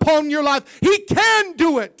falling upon your life. He can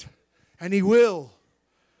do it, and He will.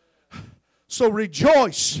 So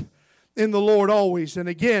rejoice in the Lord always. And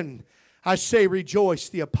again, I say rejoice,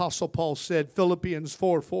 the Apostle Paul said, Philippians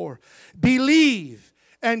 4:4. Believe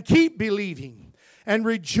and keep believing, and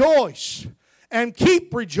rejoice and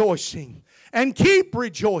keep rejoicing, and keep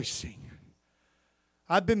rejoicing.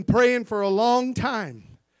 I've been praying for a long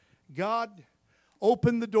time. God,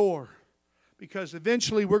 open the door, because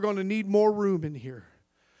eventually we're going to need more room in here.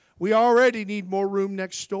 We already need more room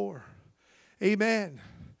next door. Amen.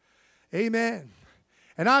 Amen.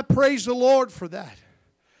 And I praise the Lord for that.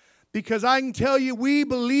 Because I can tell you, we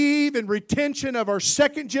believe in retention of our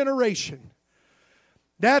second generation.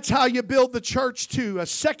 That's how you build the church too. A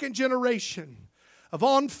second generation of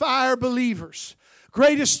on-fire believers.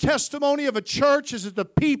 Greatest testimony of a church is that the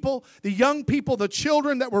people, the young people, the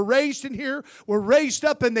children that were raised in here were raised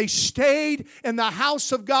up and they stayed in the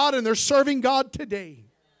house of God and they're serving God today.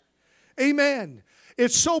 Amen.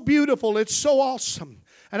 It's so beautiful. It's so awesome.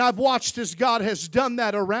 And I've watched as God has done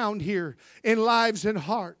that around here in lives and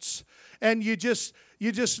hearts. And you just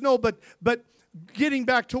know, but getting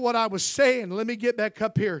back to what I was saying, let me get back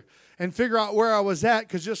up here and figure out where I was at,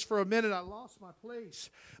 because just for a minute I lost my place.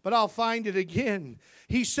 But I'll find it again.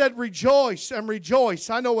 He said, rejoice and rejoice.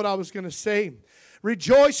 I know what I was going to say.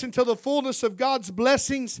 Rejoice until the fullness of God's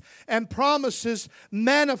blessings and promises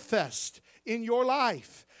manifest in your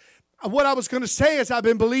life. What I was going to say is I've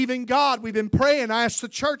been believing God. We've been praying. I asked the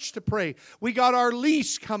church to pray. We got our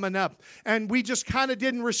lease coming up, and we just kind of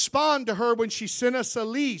didn't respond to her when she sent us a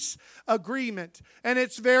lease agreement. And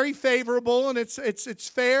it's very favorable, and it's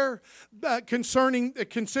fair considering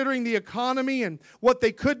the economy and what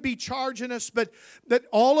they could be charging us. But that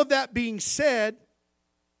all of that being said,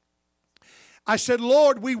 I said,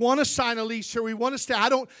 Lord, we want to sign a lease here. We want to stay.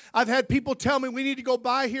 I've had people tell me we need to go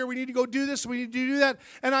buy here. We need to go do this. We need to do that.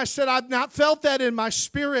 And I said, I've not felt that in my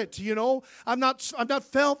spirit, you know. I've not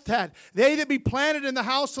felt that. They that be planted in the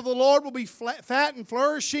house of the Lord will be fat and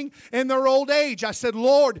flourishing in their old age. I said,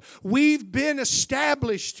 Lord, we've been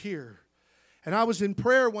established here. And I was in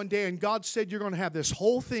prayer one day, and God said, you're going to have this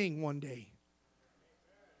whole thing one day.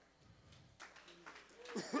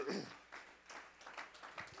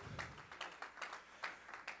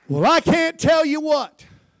 Well, I can't tell you what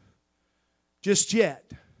just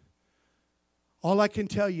yet. All I can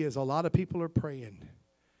tell you is a lot of people are praying,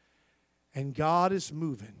 and God is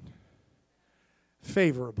moving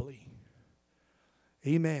favorably.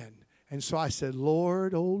 Amen. And so I said,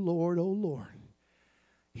 Lord, oh Lord, oh Lord.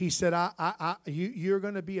 He said, you're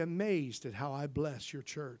going to be amazed at how I bless your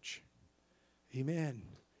church. Amen.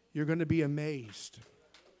 You're going to be amazed.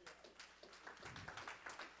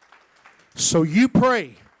 So you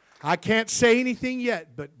pray. I can't say anything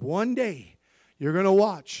yet, but one day you're going to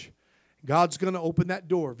watch. God's going to open that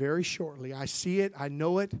door very shortly. I see it. I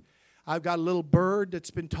know it. I've got a little bird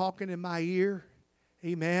that's been talking in my ear.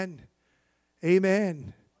 Amen.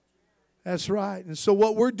 Amen. That's right. And so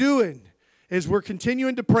what we're doing is we're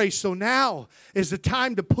continuing to pray. So now is the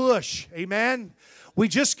time to push. Amen. We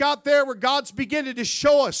just got there where God's beginning to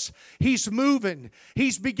show us He's moving.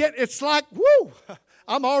 It's like, woo,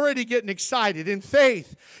 I'm already getting excited in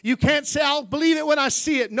faith. You can't say, I'll believe it when I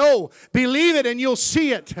see it. No, believe it and you'll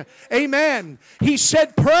see it. Amen. He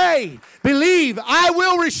said, pray, believe, I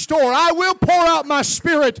will restore. I will pour out my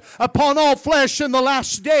Spirit upon all flesh in the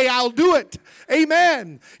last day. I'll do it.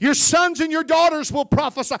 Amen. Your sons and your daughters will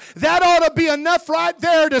prophesy. That ought to be enough right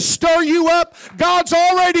there to stir you up. God's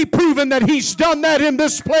already proven that He's done that in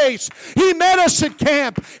this place. He met us at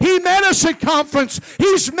camp. He met us at conference.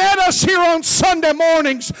 He's met us here on Sunday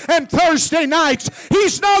mornings and Thursday nights.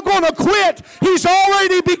 He's not going to quit. He's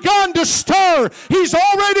already begun to stir. He's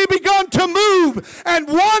already begun to move. And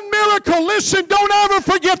one miracle, listen, don't ever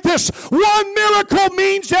forget this. One miracle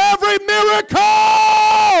means every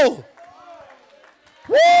miracle.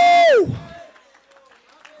 Woo!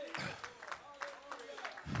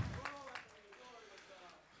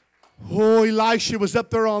 Oh, Elisha was up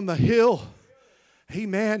there on the hill.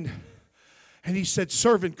 Amen. And he said,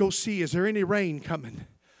 servant, go see, is there any rain coming?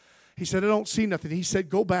 He said, I don't see nothing. He said,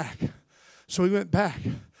 go back. So he went back.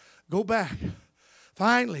 Go back.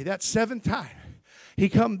 Finally, that seventh time, he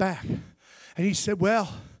come back. And he said,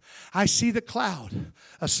 well, I see the cloud,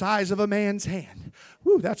 a size of a man's hand.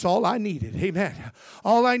 Woo, that's all I needed. Amen.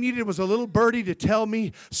 All I needed was a little birdie to tell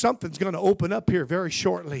me something's going to open up here very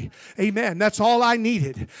shortly. Amen. That's all I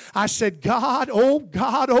needed. I said, God, oh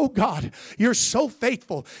God, you're so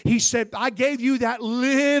faithful. He said, I gave you that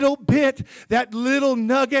little bit, that little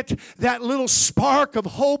nugget, that little spark of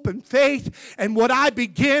hope and faith. And what I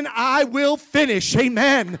begin, I will finish.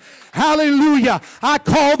 Amen. Hallelujah. I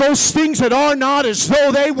call those things that are not as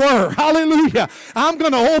though they were. Hallelujah. I'm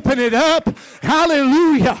going to open it up. Hallelujah.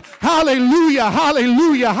 Hallelujah,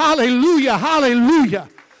 hallelujah, hallelujah, hallelujah.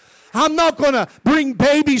 I'm not going to bring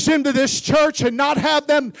babies into this church and not have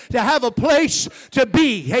them to have a place to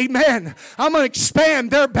be. Amen. I'm going to expand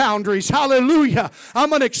their boundaries. Hallelujah. I'm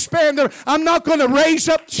going to expand I'm not going to raise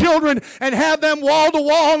up children and have them wall to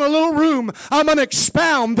wall in a little room. I'm going to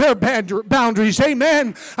expound their boundaries.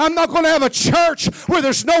 Amen. I'm not going to have a church where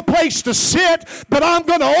there's no place to sit, but I'm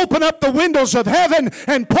going to open up the windows of heaven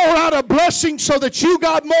and pour out a blessing so that you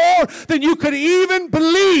got more than you could even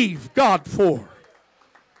believe God for.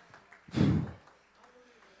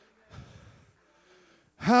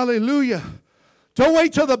 Hallelujah. Don't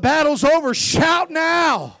wait till the battle's over. Shout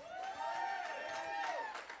now.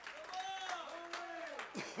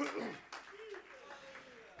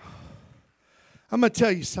 I'm going to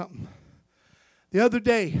tell you something. The other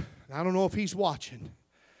day, I don't know if he's watching,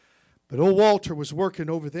 but old Walter was working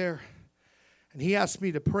over there, and he asked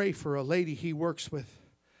me to pray for a lady he works with.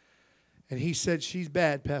 And he said, she's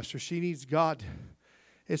bad, Pastor. She needs God.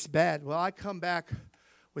 It's bad. Well, I come back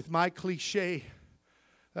with my cliche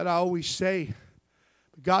that I always say.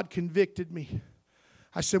 But God convicted me.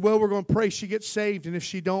 I said, well, we're going to pray she gets saved, and if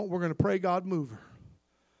she don't, we're going to pray God move her.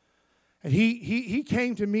 And he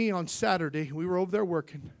came to me on Saturday. We were over there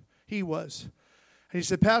working. He was. And he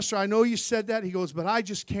said, Pastor, I know you said that. He goes, but I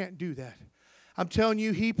just can't do that. I'm telling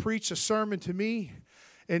you, he preached a sermon to me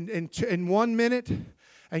in 1 minute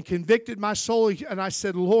and convicted my soul. And I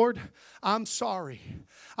said, Lord, I'm sorry.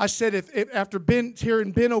 I said, if after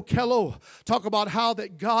hearing Ben Okello talk about how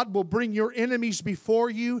that God will bring your enemies before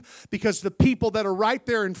you because the people that are right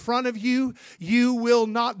there in front of you, you will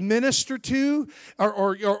not minister to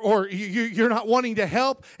or you're not wanting to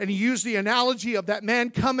help. And he used the analogy of that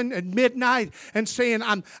man coming at midnight and saying,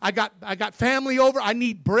 I got family over. I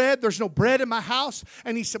need bread. There's no bread in my house.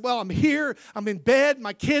 And he said, well, I'm here. I'm in bed.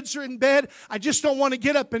 My kids are in bed. I just don't want to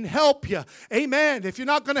get up and help you. Amen. If you're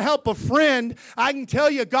not going to help a friend, I can tell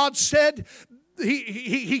you, God said,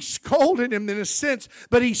 he scolded him in a sense,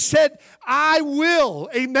 but he said, I will,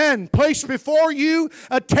 amen, place before you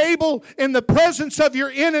a table in the presence of your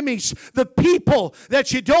enemies, the people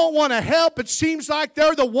that you don't want to help. It seems like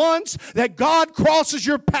they're the ones that God crosses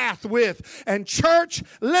your path with. And church,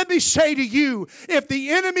 let me say to you, if the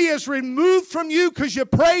enemy is removed from you because you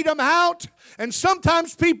prayed them out, and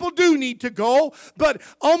sometimes people do need to go, but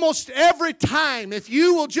almost every time, if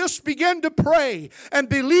you will just begin to pray and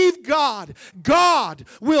believe God, God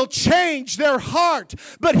will change their heart.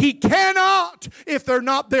 But He cannot if they're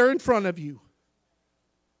not there in front of you.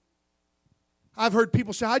 I've heard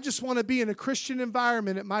people say, I just want to be in a Christian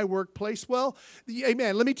environment at my workplace. Well,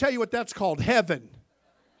 amen. Let me tell you what that's called, heaven.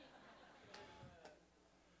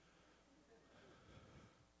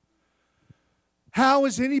 How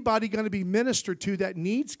is anybody going to be ministered to that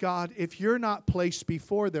needs God if you're not placed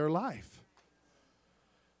before their life?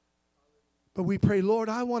 But we pray, Lord,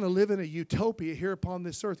 I want to live in a utopia here upon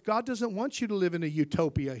this earth. God doesn't want you to live in a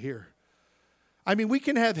utopia here. I mean, we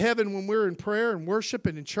can have heaven when we're in prayer and worship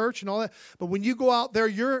and in church and all that. But when you go out there,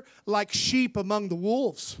 you're like sheep among the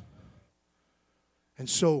wolves. And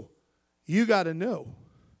so you got to know,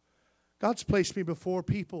 God's placed me before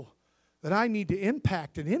people that I need to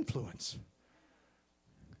impact and influence.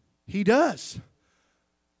 He does.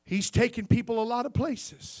 He's taken people a lot of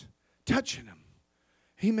places, touching them.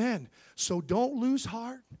 Amen. So don't lose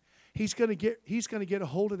heart. He's going to get a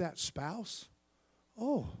hold of that spouse.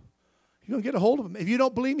 Oh, you're going to get a hold of him. If you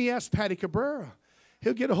don't believe me, ask Patty Cabrera.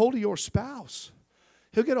 He'll get a hold of your spouse.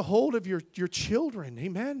 He'll get a hold of your children.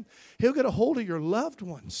 Amen. He'll get a hold of your loved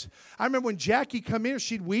ones. I remember when Jackie come in,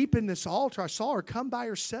 she'd weep in this altar. I saw her come by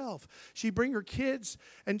herself. She'd bring her kids,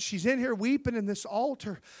 and she's in here weeping in this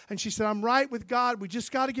altar. And she said, I'm right with God. We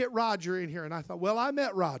just got to get Roger in here. And I thought, well, I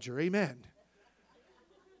met Roger. Amen.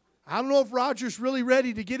 I don't know if Roger's really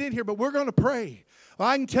ready to get in here, but we're going to pray. Well,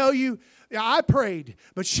 I can tell you, I prayed,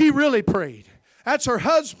 but she really prayed. That's her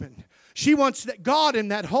husband. She wants God in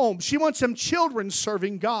that home. She wants them children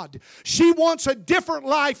serving God. She wants a different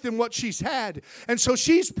life than what she's had. And so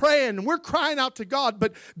she's praying, and we're crying out to God,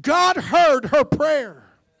 but God heard her prayer.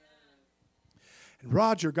 And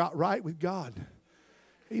Roger got right with God.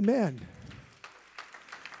 Amen.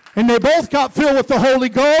 And they both got filled with the Holy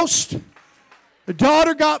Ghost. The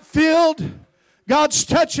daughter got filled. God's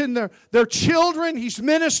touching their children. He's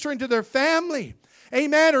ministering to their family.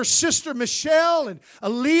 Amen. Her sister Michelle and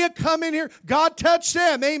Aaliyah come in here. God touched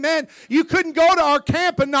them. Amen. You couldn't go to our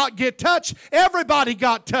camp and not get touched. Everybody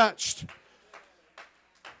got touched.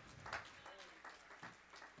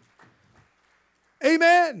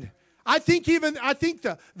 Amen. I think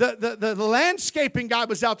the landscaping guy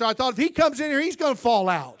was out there. I thought if he comes in here, he's going to fall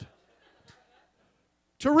out.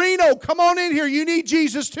 Torino, come on in here. You need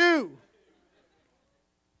Jesus too.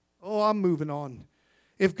 Oh, I'm moving on.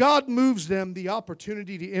 If God moves them, the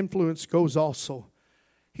opportunity to influence goes also.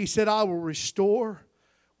 He said, I will restore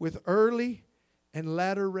with early and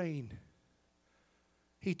latter rain.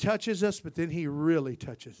 He touches us, but then He really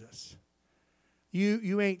touches us.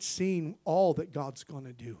 You ain't seen all that God's going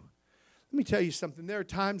to do. Let me tell you something. There are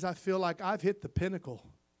times I feel like I've hit the pinnacle,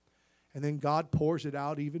 and then God pours it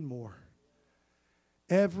out even more.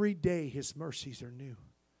 Every day His mercies are new.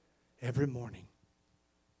 Every morning.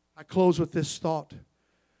 I close with this thought.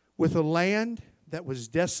 With a land that was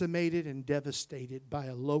decimated and devastated by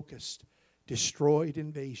a locust, destroyed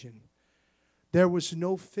invasion, there was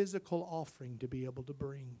no physical offering to be able to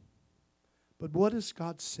bring. But what does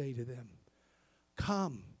God say to them?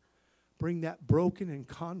 Come, bring that broken and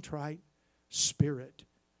contrite spirit,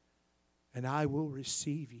 and I will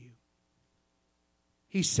receive you.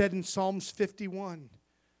 He said in Psalms 51,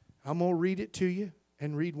 I'm going to read it to you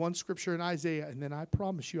and read one scripture in Isaiah, and then I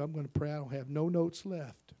promise you I'm going to pray. I don't have no notes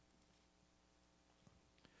left.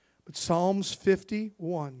 But Psalms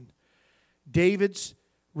 51, David's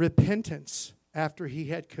repentance after he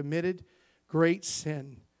had committed great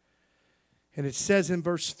sin. And it says in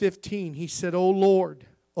verse 15, he said, O Lord,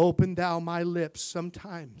 open thou my lips.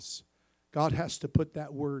 Sometimes God has to put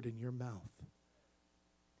that word in your mouth.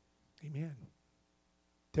 Amen.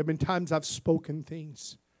 There have been times I've spoken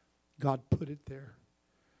things. God put it there.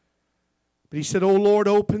 But he said, O Lord,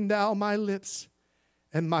 open thou my lips,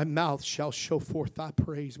 and my mouth shall show forth thy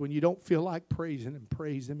praise. When you don't feel like praising Him,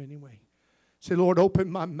 praise Him anyway. Say, Lord,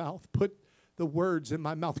 open my mouth. Put the words in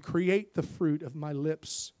my mouth. Create the fruit of my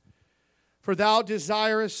lips. For thou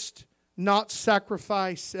desirest not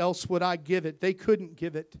sacrifice, else would I give it. They couldn't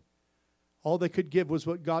give it. All they could give was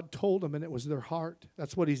what God told them, and it was their heart.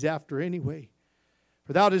 That's what He's after anyway.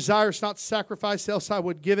 For thou desirest not sacrifice, else I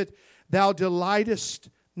would give it. Thou delightest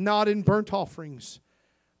not in burnt offerings.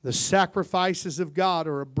 The sacrifices of God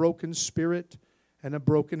are a broken spirit and a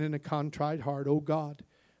broken and a contrite heart. O God,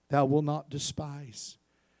 thou wilt not despise.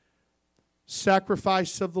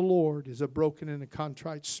 Sacrifice of the Lord is a broken and a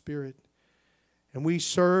contrite spirit. And we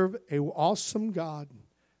serve an awesome God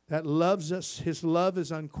that loves us. His love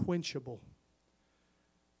is unquenchable.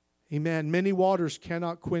 Amen. Many waters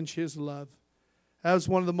cannot quench His love. That was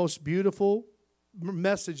one of the most beautiful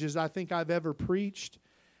messages I think I've ever preached.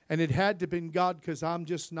 And it had to have been God, because I'm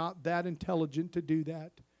just not that intelligent to do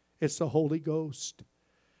that. It's the Holy Ghost.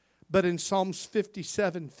 But in Psalms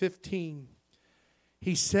 57:15,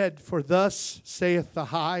 he said, For thus saith the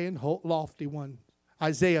high and lofty one.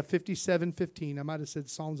 Isaiah 57:15. I might have said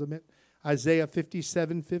Psalms a minute. Isaiah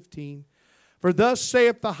 57:15. For thus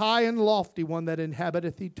saith the high and lofty one that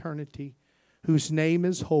inhabiteth eternity, whose name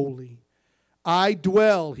is holy. I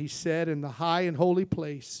dwell, he said, in the high and holy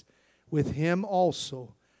place, with Him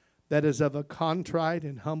also that is of a contrite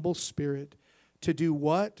and humble spirit. To do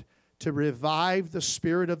what? To revive the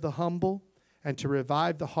spirit of the humble and to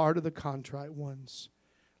revive the heart of the contrite ones.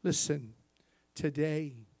 Listen,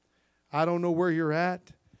 today, I don't know where you're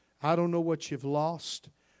at. I don't know what you've lost.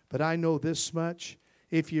 But I know this much.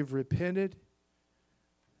 If you've repented,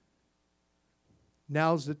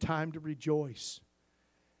 now's the time to rejoice.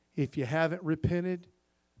 If you haven't repented,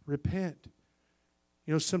 repent.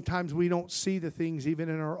 You know, sometimes we don't see the things even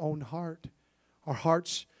in our own heart. Our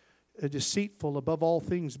heart's deceitful above all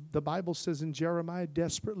things. The Bible says in Jeremiah,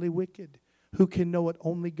 desperately wicked. Who can know it?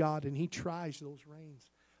 Only God. And He tries those reins.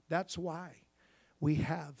 That's why we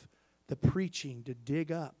have the preaching to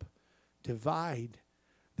dig up, divide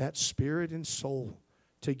that spirit and soul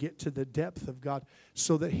to get to the depth of God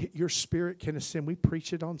so that your spirit can ascend. We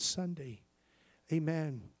preach it on Sunday.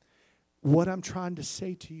 Amen. What I'm trying to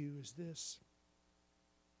say to you is this.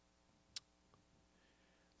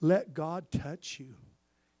 Let God touch you.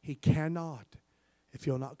 He cannot if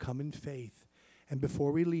you'll not come in faith. And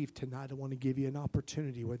before we leave tonight, I want to give you an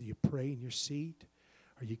opportunity, whether you pray in your seat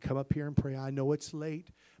or you come up here and pray. I know it's late,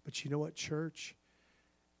 but you know what, church?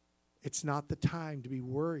 It's not the time to be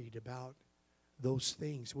worried about those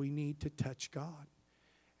things. We need to touch God.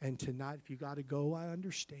 And tonight, if you got to go, I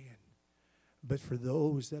understand. But for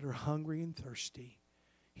those that are hungry and thirsty,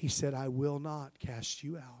 He said, I will not cast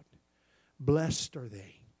you out. Blessed are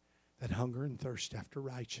they that hunger and thirst after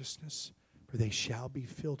righteousness, for they shall be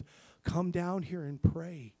filled. Come down here and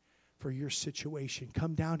pray for your situation.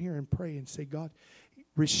 Come down here and pray and say, God,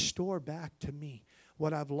 restore back to me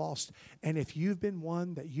what I've lost. And if you've been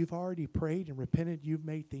one that you've already prayed and repented, you've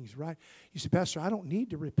made things right. You say, Pastor, I don't need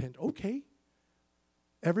to repent. Okay.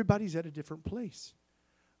 Everybody's at a different place.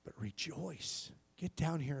 But rejoice. Get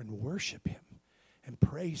down here and worship Him and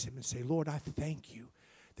praise Him and say, Lord, I thank you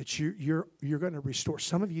that you're going to restore.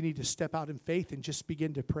 Some of you need to step out in faith and just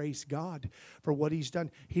begin to praise God for what He's done.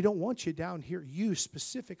 He don't want you down here, you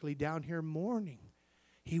specifically down here mourning.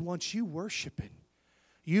 He wants you worshiping.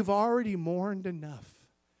 You've already mourned enough.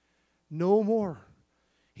 No more.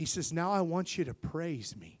 He says, now I want you to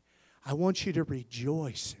praise me. I want you to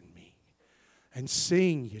rejoice in me and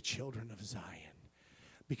sing, you children of Zion,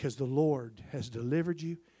 because the Lord has delivered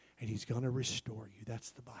you and He's going to restore you.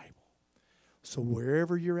 That's the Bible. So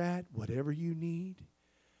wherever you're at, whatever you need,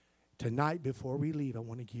 tonight before we leave, I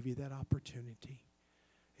want to give you that opportunity.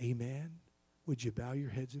 Amen. Would you bow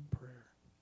your heads in prayer?